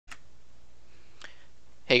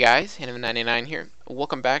Hey guys, Hanneman99 here.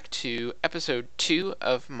 Welcome back to episode 2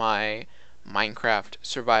 of my Minecraft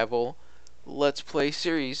Survival Let's Play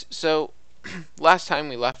series. So, last time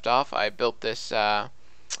we left off, I built this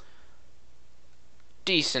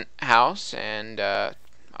decent house, and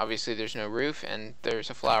obviously there's no roof, and there's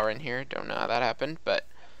a flower in here. Don't know how that happened, but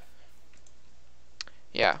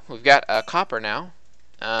yeah, we've got copper now,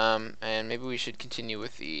 and maybe we should continue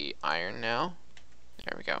with the iron now.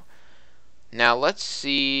 There we go. Now let's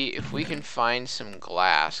see if we can find some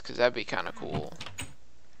glass, because that'd be kind of cool.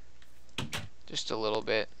 Just a little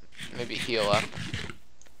bit. Maybe heal up.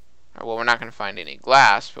 Well, we're not going to find any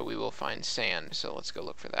glass, but we will find sand, so let's go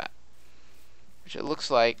look for that. Which it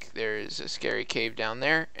looks like there's a scary cave down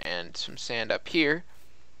there, and some sand up here,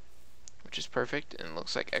 which is perfect, and it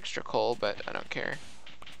looks like extra coal, but I don't care.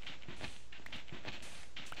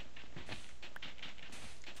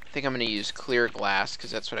 I think I'm going to use clear glass,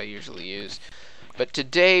 because that's what I usually use. But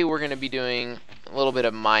today we're going to be doing a little bit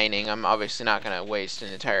of mining. I'm obviously not going to waste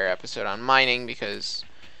an entire episode on mining, because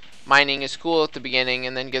mining is cool at the beginning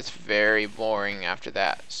and then gets very boring after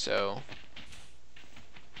that. So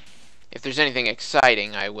if there's anything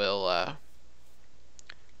exciting, I will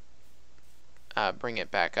bring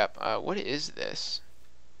it back up. What is this?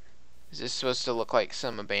 Is this supposed to look like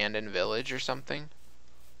some abandoned village or something?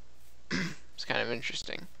 It's kind of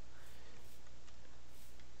interesting.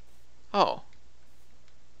 Oh.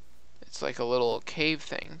 It's like a little cave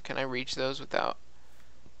thing. Can I reach those without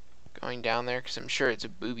going down there? Because I'm sure it's a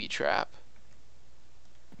booby trap.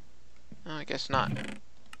 Oh, I guess not.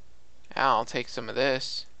 I'll take some of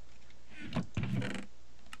this.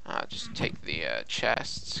 I'll just take the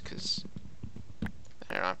chests, because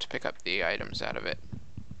I don't have to pick up the items out of it.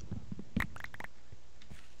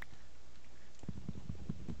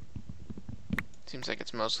 Seems like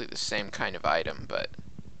it's mostly the same kind of item, but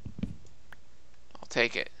I'll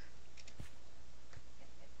take it.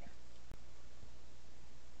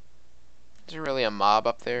 Is there really a mob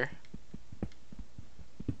up there?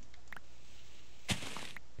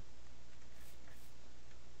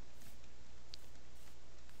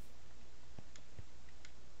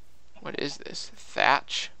 What is this?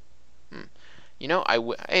 Thatch? You know,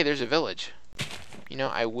 hey, there's a village. You know,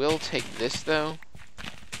 I will take this, though.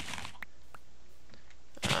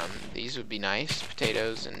 These would be nice.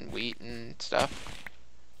 Potatoes and wheat and stuff.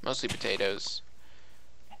 Mostly potatoes.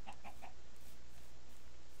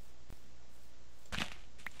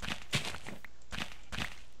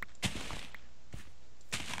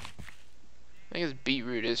 I guess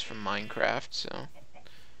beetroot is from Minecraft, so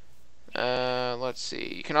let's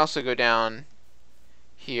see. You can also go down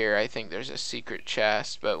here. I think there's a secret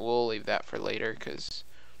chest, but we'll leave that for later, because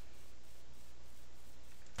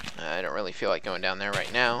I don't really feel like going down there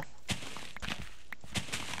right now.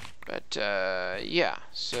 But yeah,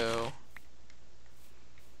 so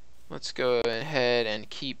let's go ahead and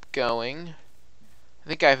keep going. I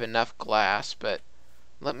think I have enough glass, but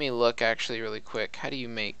let me look actually really quick. How do you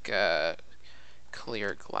make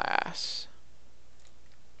clear glass?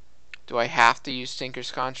 Do I have to use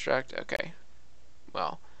Tinker's Construct? Okay.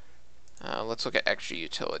 Well, let's look at extra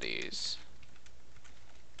utilities.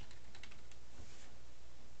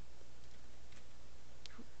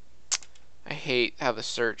 I hate how the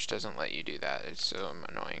search doesn't let you do that. It's so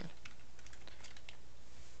annoying.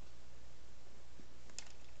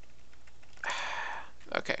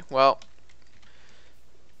 Okay, well,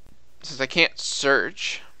 since I can't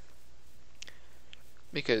search,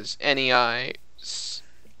 because NEI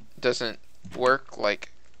doesn't work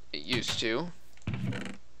like it used to.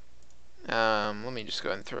 Let me just go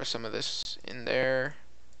ahead and throw some of this in there.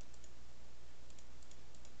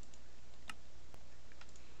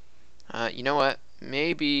 You know what?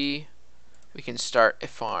 Maybe we can start a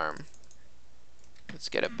farm. Let's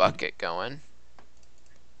get a bucket going.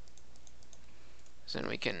 So then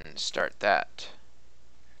we can start that.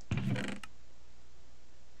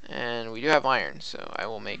 And we do have iron, so I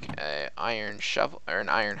will make an iron shovel, or an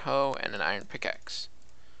iron hoe, and an iron pickaxe.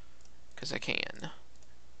 Because I can.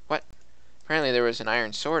 What? Apparently there was an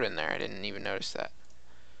iron sword in there. I didn't even notice that.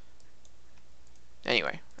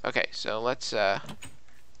 Anyway, okay, so let's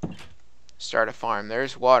start a farm.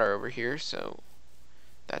 There's water over here, so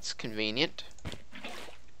that's convenient. I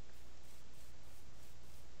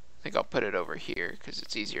think I'll put it over here, because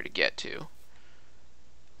it's easier to get to.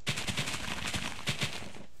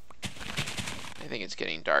 I think it's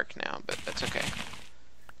getting dark now, but that's okay.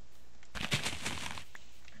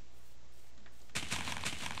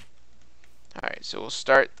 Alright, so we'll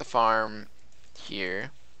start the farm here.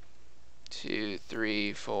 2,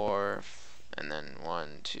 3, 4, and then 1,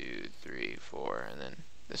 2, 3, 4, and then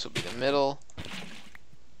this will be the middle.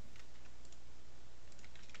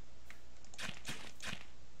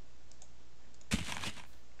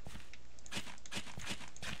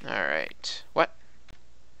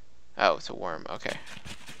 Okay.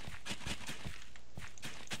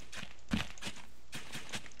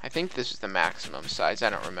 I think this is the maximum size. I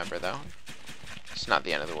don't remember, though. It's not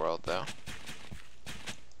the end of the world, though.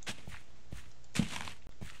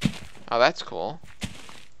 Oh, that's cool.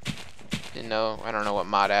 Didn't know. I don't know what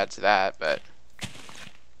mod adds to that, but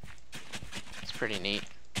it's pretty neat.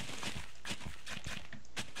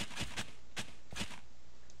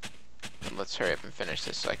 But let's hurry up and finish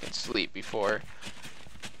this so I can sleep before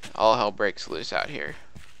all hell breaks loose out here.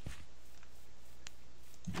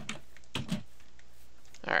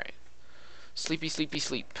 Alright. Sleepy, sleepy,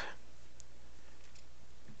 sleep.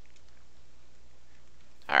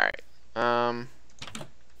 Alright.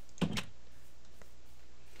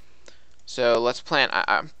 So let's plant.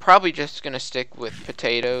 I'm probably just going to stick with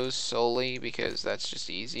potatoes solely because that's just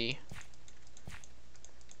easy.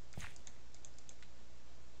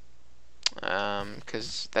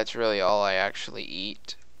 Because that's really all I actually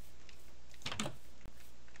eat.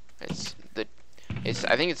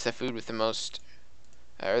 I think it's the food with the most,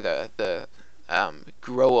 or the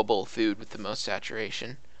growable food with the most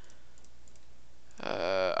saturation.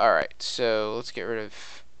 Alright, so let's get rid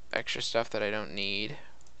of extra stuff that I don't need.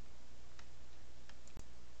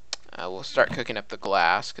 We'll start cooking up the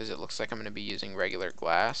glass because it looks like I'm going to be using regular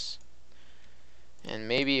glass. And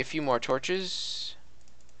maybe a few more torches.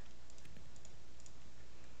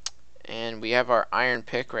 And we have our iron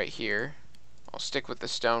pick right here. I'll stick with the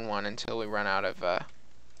stone one until we run out of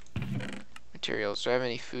materials. Do I have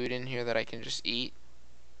any food in here that I can just eat?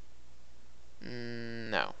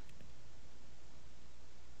 No.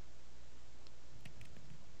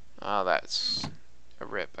 Oh, that's a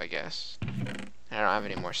rip, I guess. I don't have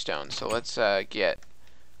any more stones, so let's get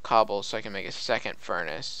cobble so I can make a second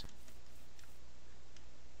furnace.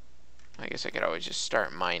 I guess I could always just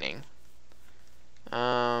start mining.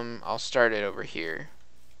 I'll start it over here.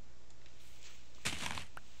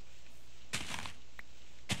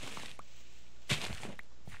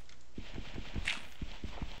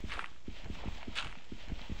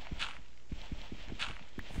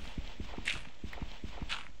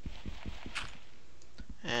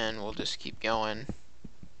 And we'll just keep going.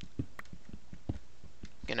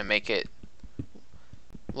 Gonna make it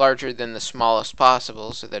larger than the smallest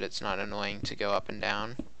possible so that it's not annoying to go up and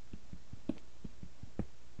down.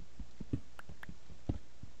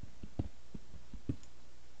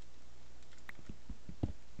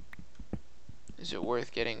 Is it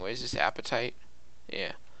worth getting? What is this, appetite?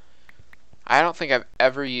 Yeah. I don't think I've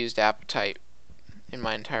ever used appetite in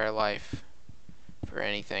my entire life for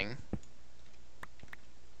anything.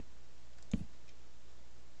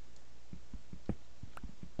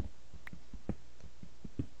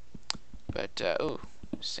 But, oh,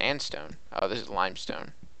 sandstone. Oh, this is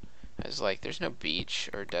limestone. I was like, there's no beach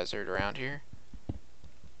or desert around here.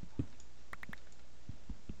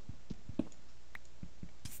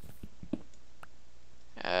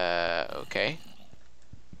 Okay.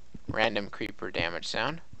 Random creeper damage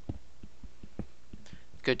sound.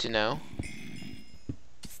 Good to know.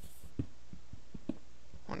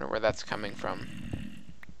 Wonder where that's coming from.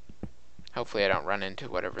 Hopefully I don't run into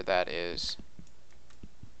whatever that is.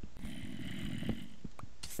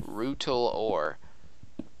 Rutile ore.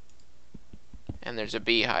 And there's a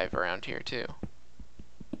beehive around here too.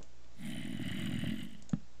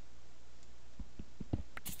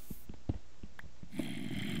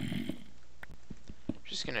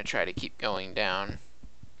 Just gonna try to keep going down.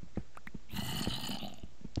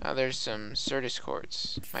 Oh, there's some Certus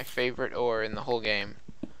quartz, my favorite ore in the whole game.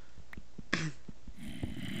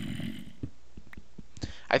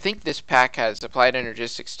 I think this pack has applied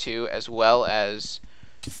energistics too, as well as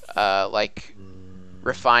like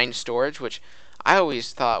refined storage, which I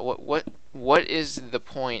always thought, what is the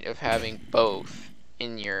point of having both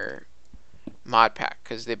in your mod pack?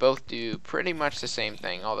 Because they both do pretty much the same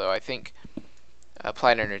thing, although I think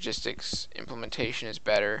applied energistics implementation is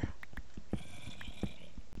better.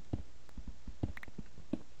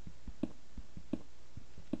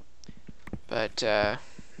 But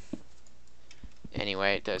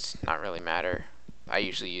anyway, it does not really matter. I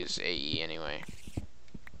usually use AE anyway.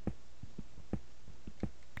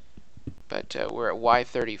 But we're at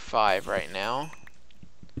Y35 right now.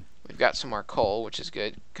 We've got some more coal, which is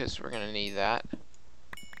good, because we're going to need that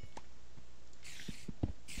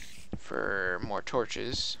for more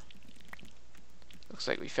torches. Looks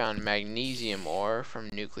like we found magnesium ore from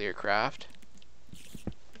nuclear craft.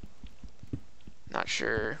 Not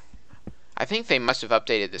sure. I think they must have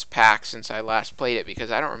updated this pack since I last played it,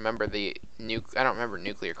 because I don't remember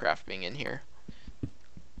nuclear craft being in here.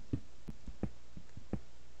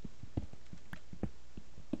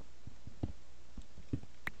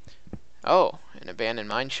 Oh, an abandoned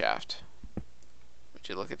mine shaft. Would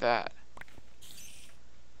you look at that?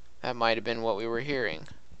 That might have been what we were hearing.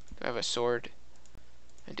 Do I have a sword?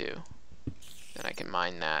 I do. Then I can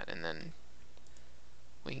mine that, and then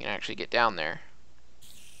we can actually get down there.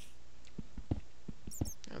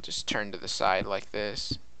 I'll just turn to the side like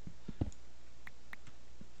this.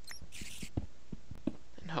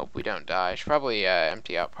 And hope we don't die. I should probably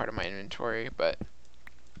empty out part of my inventory, but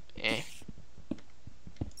eh.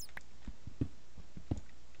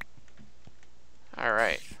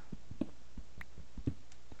 Alright.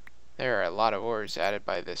 There are a lot of ores added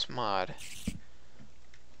by this mod.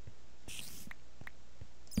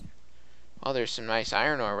 Well, there's some nice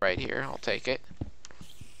iron ore right here. I'll take it.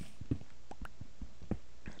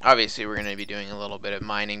 Obviously, we're going to be doing a little bit of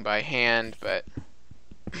mining by hand, but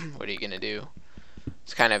what are you going to do?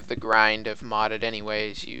 It's kind of the grind of modded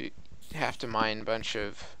anyways. You have to mine a bunch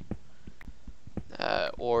of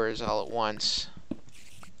ores all at once.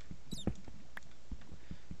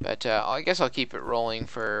 But I guess I'll keep it rolling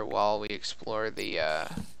for while we explore the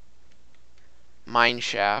mine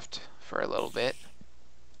shaft for a little bit.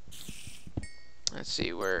 Let's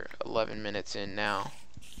see, we're 11 minutes in now.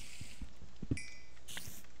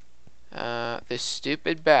 This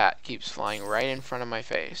stupid bat keeps flying right in front of my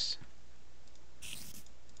face.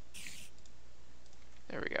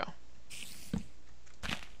 There we go.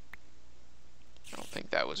 I don't think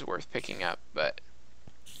that was worth picking up, but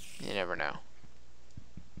you never know.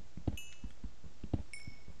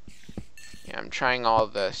 Yeah, I'm trying all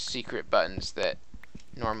the secret buttons that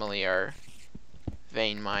normally are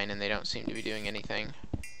vein mine, and they don't seem to be doing anything.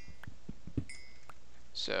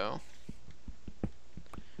 So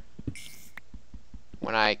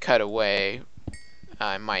when I cut away,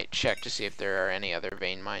 I might check to see if there are any other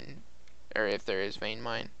vein mine, or if there is vein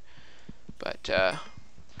mine. But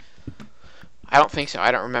I don't think so.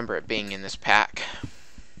 I don't remember it being in this pack.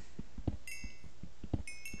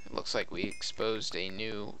 It looks like we exposed a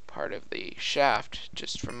new part of the shaft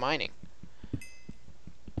just from mining.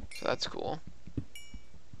 So that's cool.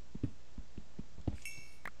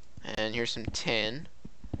 And here's some tin.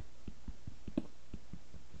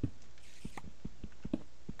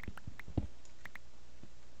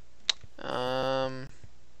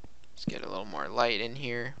 Let's get a little more light in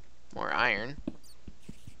here. More iron.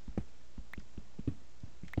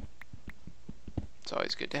 It's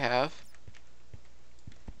always good to have.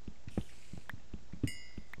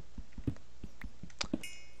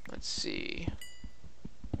 Let's see.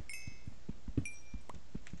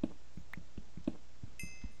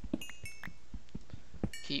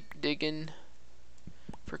 Keep digging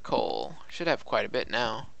for coal. Should have quite a bit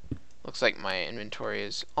now. Looks like my inventory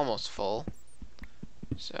is almost full.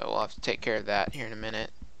 So we'll have to take care of that here in a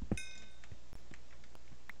minute.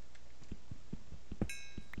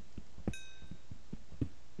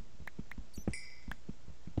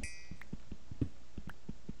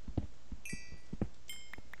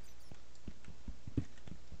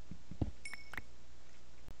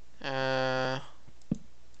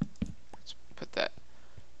 Let's put that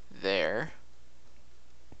there.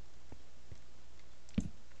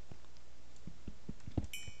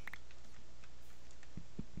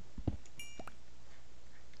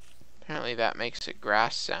 Apparently that makes a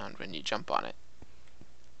grass sound when you jump on it.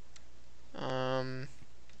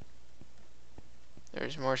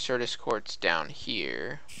 There's more Certus quartz down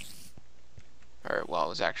here. Or, well, it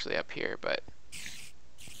was actually up here, but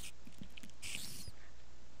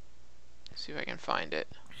let's see if I can find it.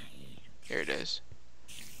 Here it is.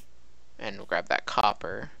 And we'll grab that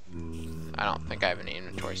copper. I don't think I have any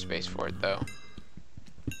inventory space for it, though.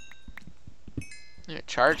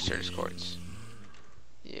 Charged Certus quartz.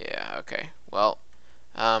 Yeah, okay. Well,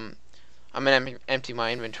 I'm gonna empty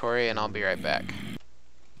my inventory and I'll be right back.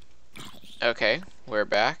 Okay, we're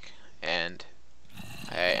back, and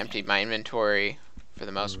I emptied my inventory for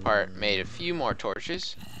the most part, made a few more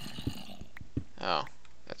torches. Oh,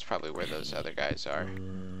 that's probably where those other guys are.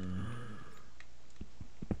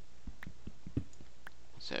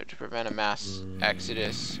 So to prevent a mass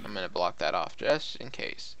exodus, I'm gonna block that off just in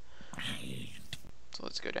case. So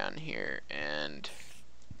let's go down here, and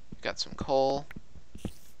we've got some coal.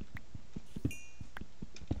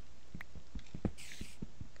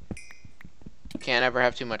 Can't ever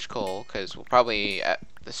have too much coal, because we'll probably, at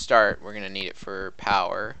the start, we're going to need it for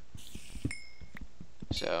power.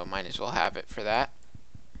 So might as well have it for that.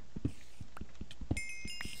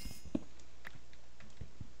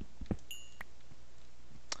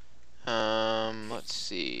 Let's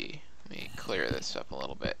see. Let me clear this up a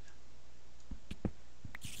little bit.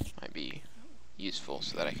 Might be useful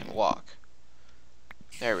so that I can walk.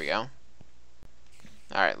 There we go.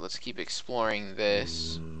 Alright, let's keep exploring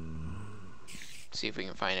this. See if we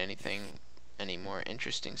can find any more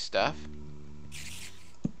interesting stuff.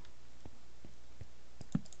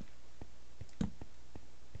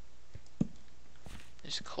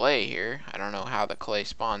 There's clay here. I don't know how the clay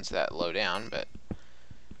spawns that low down, but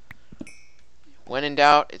when in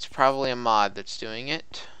doubt, it's probably a mod that's doing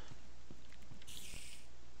it.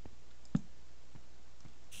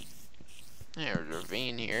 There's a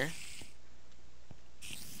ravine here.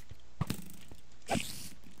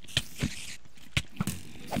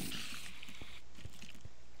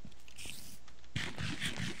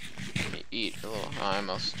 Let me eat a little. I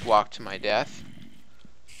almost walked to my death.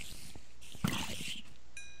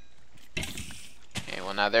 Okay,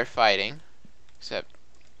 well now they're fighting. Except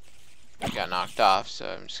I got knocked off, so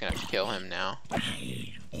I'm just gonna have to kill him now.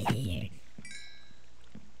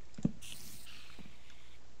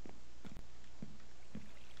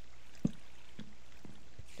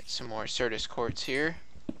 Get some more Certus quartz here.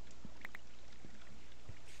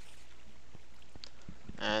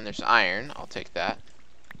 And there's iron. I'll take that.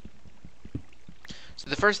 So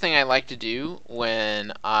the first thing I like to do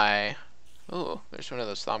when I... Oh, there's one of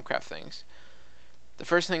those Thaumcraft things. The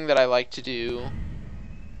first thing that I like to do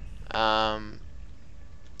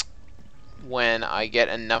when I get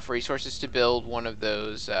enough resources to build one of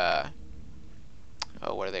those, oh,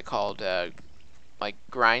 what are they called? Like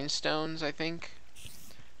grindstones, I think.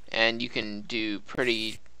 And you can do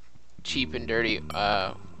pretty cheap and dirty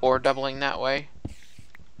ore doubling that way.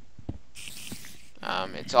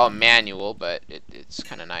 It's all manual, but it's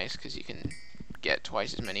kind of nice because you can get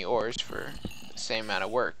twice as many ores for the same amount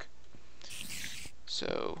of work.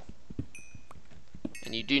 So,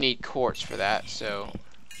 and you do need quartz for that, so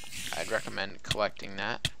I'd recommend collecting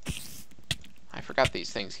that. I forgot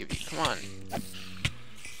these things give you, come on.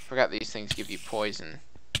 Forgot these things give you poison.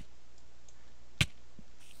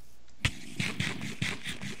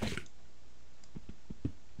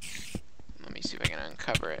 Let me see if I can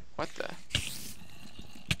uncover it. What the?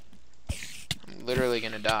 I'm literally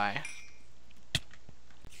gonna die.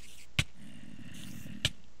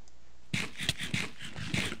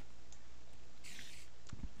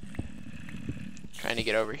 Trying to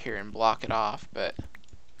get over here and block it off, but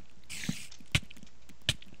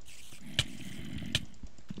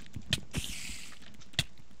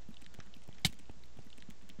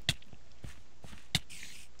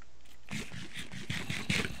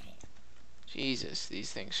Jesus,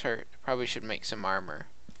 these things hurt. Probably should make some armor.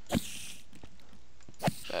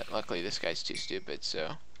 But luckily this guy's too stupid,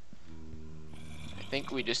 so I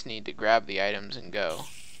think we just need to grab the items and go.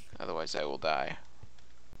 Otherwise I will die.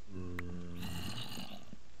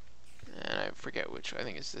 And I forget which, I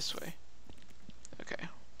think it's this way. Okay,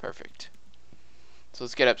 perfect. So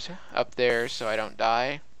let's get up there so I don't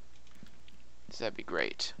die. So that'd be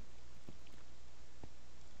great.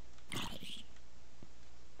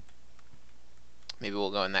 Maybe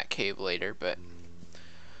we'll go in that cave later, but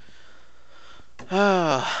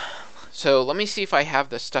so let me see if I have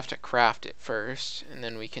the stuff to craft it first, and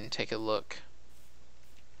then we can take a look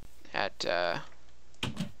at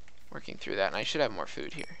working through that. And I should have more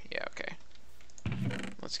food here. Yeah, okay.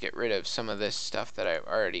 Let's get rid of some of this stuff that I've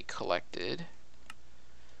already collected.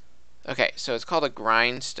 Okay, so it's called a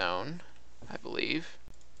grindstone, I believe.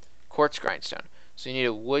 Quartz grindstone. So you need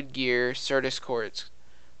a wood gear, Certus quartz,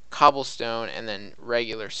 cobblestone, and then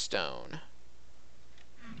regular stone.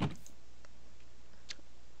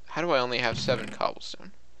 How do I only have 7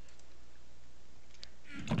 cobblestone?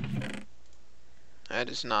 That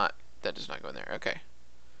does not go in there. Okay.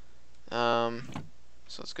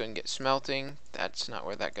 So let's go and get smelting. That's not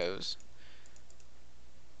where that goes.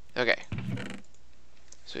 Okay.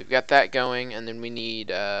 So we've got that going, and then we need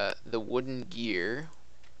the wooden gear.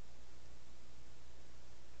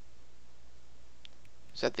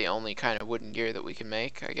 Is that the only kind of wooden gear that we can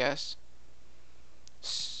make, I guess?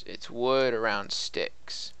 It's wood around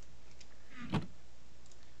sticks.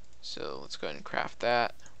 So let's go ahead and craft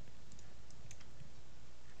that.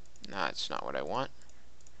 Nah, it's not what I want.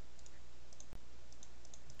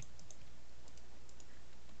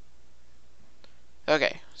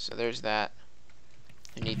 Okay, so there's that.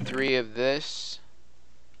 I need 3 of this.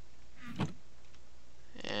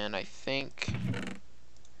 And I think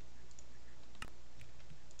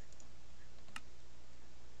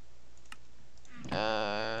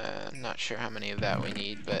not sure how many of that we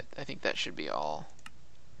need, but I think that should be all.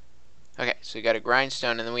 Okay, so we got a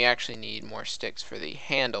grindstone, and then we actually need more sticks for the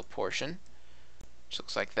handle portion, which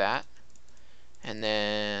looks like that. And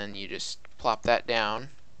then you just plop that down,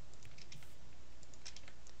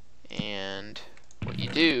 and what you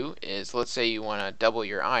do is, let's say you want to double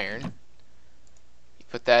your iron, you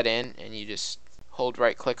put that in, and you just hold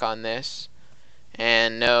right click on this.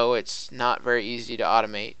 And no, it's not very easy to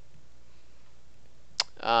automate.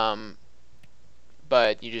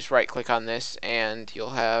 But you just right click on this and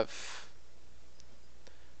you'll have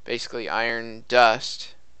basically iron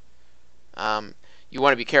dust. You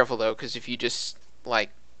want to be careful though, because if you just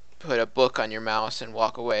like put a book on your mouse and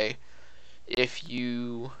walk away, if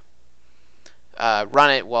you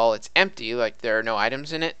run it while it's empty, like there are no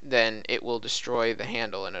items in it, then it will destroy the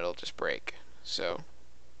handle and it'll just break. So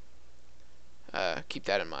keep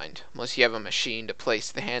that in mind. Unless you have a machine to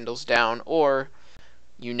place the handles down, or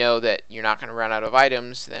you know that you're not going to run out of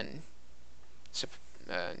items, then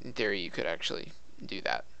in theory you could actually do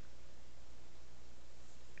that.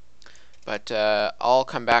 But I'll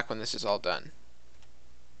come back when this is all done.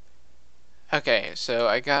 Okay, so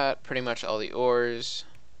I got pretty much all the ores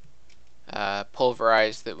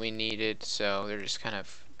pulverized that we needed, so they're just kind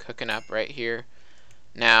of cooking up right here.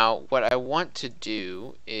 Now, what I want to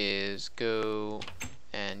do is go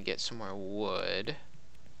and get some more wood.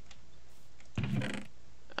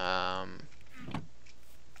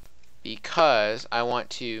 Because I want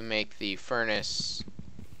to make the furnace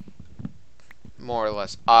more or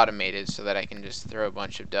less automated so that I can just throw a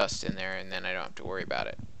bunch of dust in there and then I don't have to worry about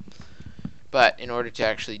it. But in order to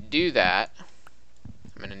actually do that,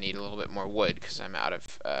 I'm going to need a little bit more wood because I'm out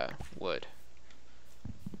of wood.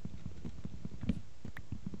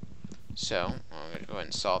 So I'm going to go ahead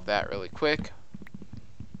and solve that really quick.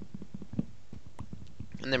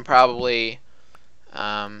 And then probably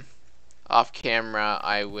off camera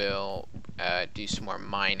I will do some more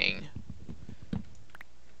mining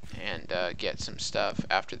and get some stuff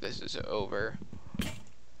after this is over.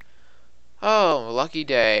 Oh, lucky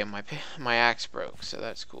day, my axe broke, so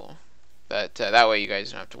that's cool. But that way you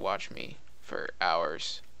guys don't have to watch me for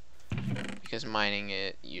hours, because mining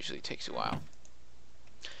it usually takes a while.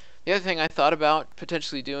 The other thing I thought about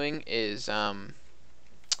potentially doing is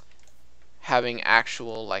having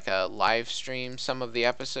actual, like a live stream some of the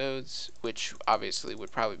episodes, which obviously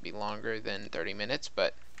would probably be longer than 30 minutes,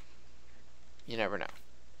 but you never know.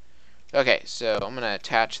 Okay, so I'm going to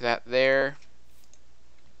attach that there.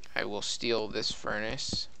 I will steal this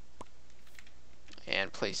furnace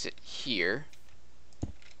and place it here.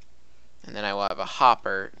 And then I will have a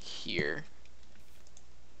hopper here.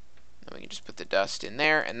 And we can just put the dust in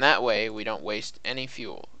there, and that way we don't waste any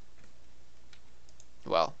fuel.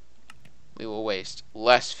 Well, we will waste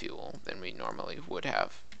less fuel than we normally would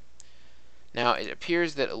have. Now, it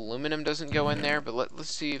appears that aluminum doesn't go in there, but let's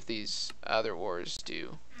see if these other ores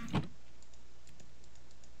do.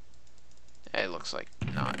 It looks like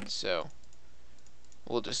not, so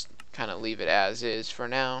we'll just kind of leave it as is for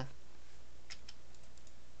now.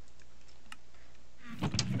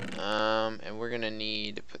 And we're going to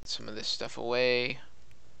need to put some of this stuff away.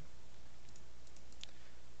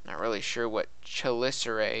 Not really sure what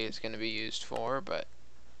chelicerae is going to be used for, but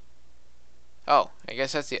oh, I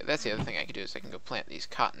guess that's the other thing I could do, is I can go plant these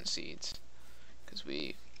cotton seeds, because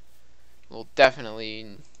we will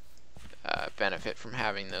definitely benefit from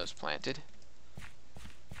having those planted.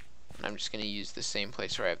 And I'm just going to use the same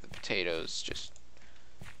place where I have the potatoes, just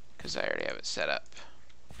because I already have it set up.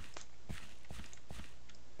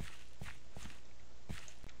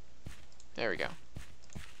 There we go.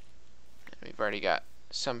 And we've already got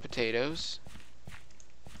some potatoes.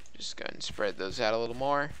 Just go ahead and spread those out a little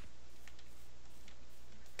more.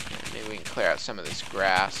 And maybe we can clear out some of this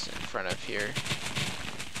grass in front of here.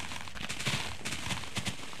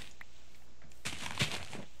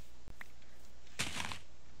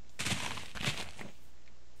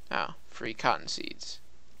 Oh, free cotton seeds.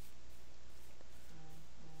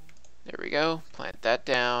 There we go. Plant that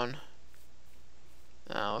down.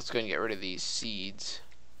 Now let's go and get rid of these seeds.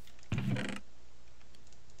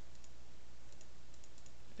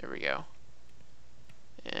 There we go.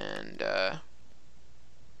 And I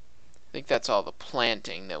think that's all the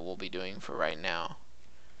planting that we'll be doing for right now.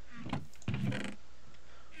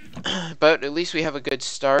 But at least we have a good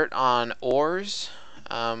start on ores.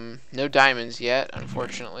 No diamonds yet,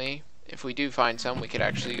 unfortunately. If we do find some, we could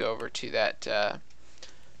actually go over to that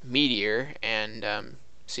meteor and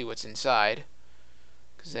see what's inside,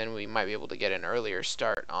 because then we might be able to get an earlier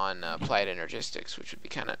start on applied energistics, which would be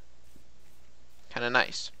kind of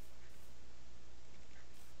nice.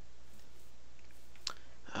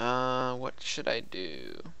 What should I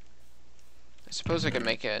do? I suppose I could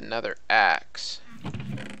make another axe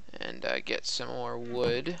and get some more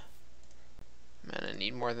wood. I'm gonna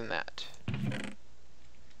need more than that,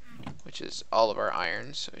 which is all of our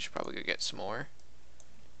iron, so we should probably go get some more.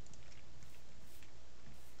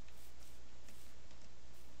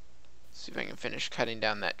 See if I can finish cutting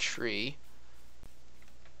down that tree.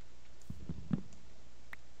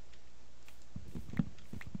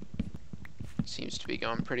 Seems to be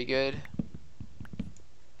going pretty good.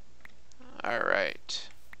 Alright.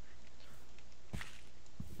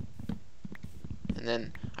 And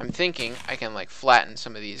then I'm thinking I can like flatten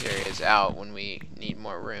some of these areas out when we need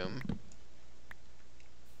more room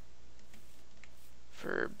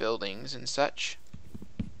for buildings and such.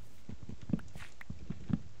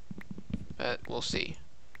 But we'll see.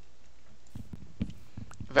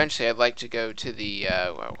 Eventually I'd like to go to the,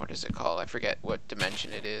 well, what is it called? I forget what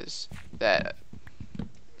dimension it is. That,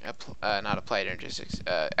 not applied energistics,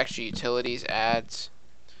 extra utilities adds.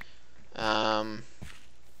 The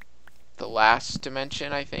last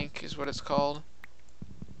dimension, I think, is what it's called.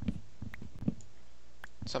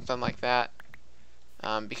 Something like that.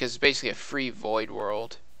 Because it's basically a free void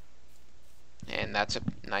world. And that's a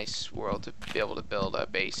nice world to be able to build a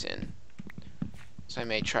base in. So I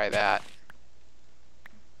may try that.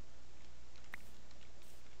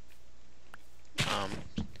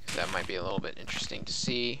 That might be a little bit interesting to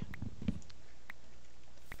see.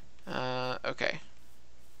 Okay.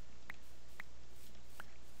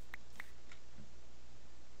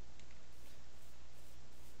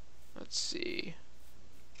 Let's see.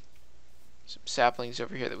 Some saplings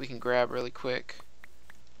over here that we can grab really quick.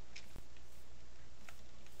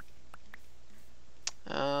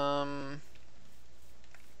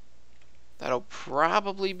 That'll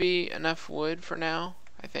probably be enough wood for now,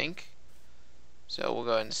 I think. So we'll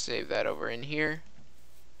go ahead and save that over in here.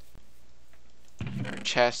 Our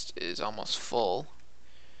chest is almost full.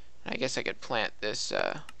 I guess I could plant this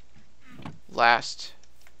last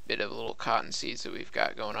bit of little cotton seeds that we've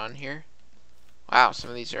got going on here. Wow, some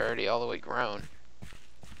of these are already all the way grown.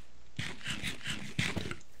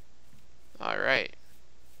 Alright.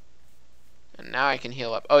 And now I can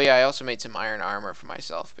heal up. Oh yeah, I also made some iron armor for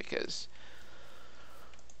myself because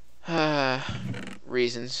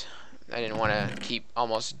reasons. I didn't want to keep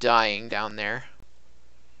almost dying down there.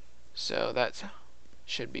 So that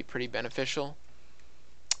should be pretty beneficial.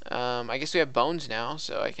 I guess we have bones now,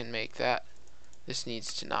 so I can make that. This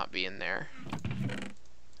needs to not be in there.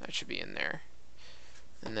 That should be in there.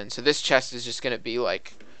 And then, so this chest is just going to be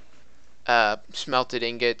like smelted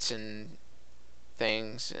ingots and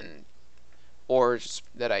things and ores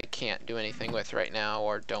that I can't do anything with right now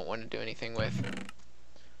or don't want to do anything with.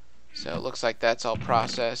 So it looks like that's all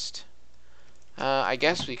processed. I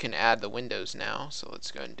guess we can add the windows now, so let's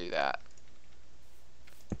go and do that.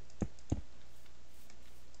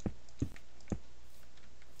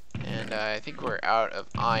 And I think we're out of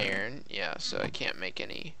iron, yeah, so I can't make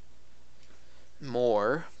any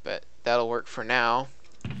more, but that'll work for now.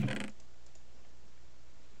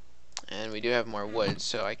 And we do have more wood,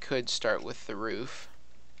 so I could start with the roof.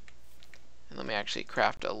 And let me actually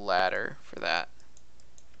craft a ladder for that.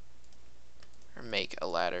 Or make a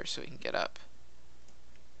ladder so we can get up.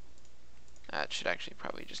 That should actually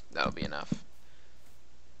probably just, that'll be enough.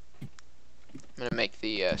 I'm going to make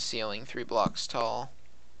the ceiling 3 blocks tall.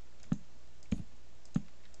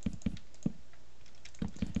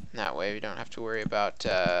 That way we don't have to worry about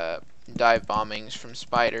dive bombings from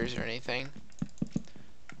spiders or anything.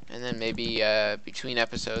 And then maybe between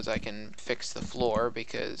episodes I can fix the floor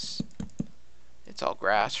because it's all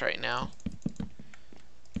grass right now.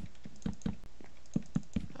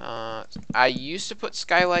 I used to put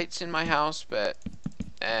skylights in my house, but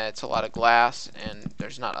it's a lot of glass and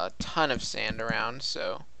there's not a ton of sand around,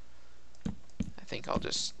 so I think I'll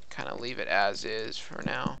just kind of leave it as is for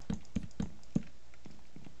now.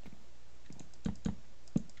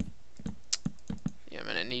 Yeah, I'm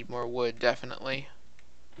gonna need more wood definitely.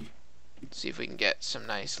 Let's see if we can get some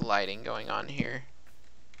nice lighting going on here.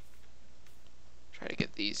 Try to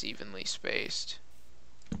get these evenly spaced.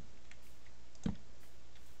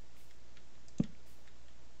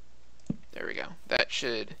 There we go. That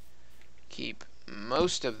should keep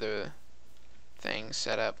most of the things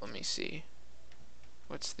set up. Let me see.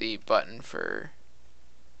 What's the button for...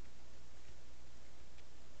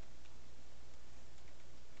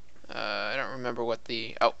 I don't remember what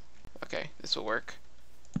the... Oh, okay. This will work.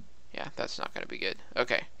 Yeah, that's not going to be good.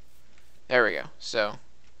 Okay. There we go. So,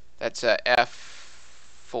 that's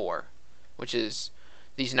F4, which is...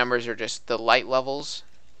 These numbers are just the light levels,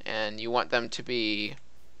 and you want them to be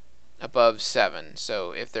above 7.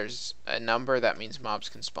 So if there's a number, that means mobs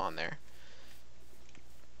can spawn there.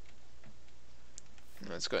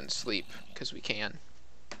 Let's go ahead and sleep, because we can.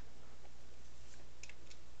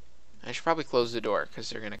 I should probably close the door, because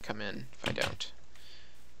they're going to come in if I don't.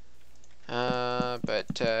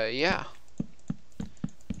 Yeah.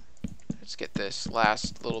 Let's get this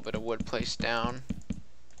last little bit of wood placed down.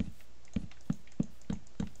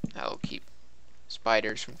 That'll keep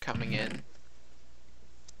spiders from coming in.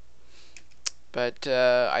 But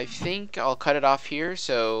I think I'll cut it off here,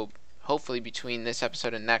 so hopefully between this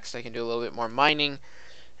episode and next I can do a little bit more mining,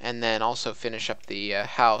 and then also finish up the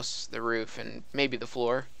house, the roof, and maybe the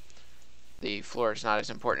floor. The floor is not as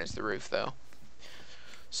important as the roof, though.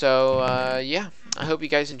 So, yeah, I hope you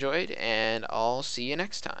guys enjoyed, and I'll see you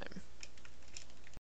next time.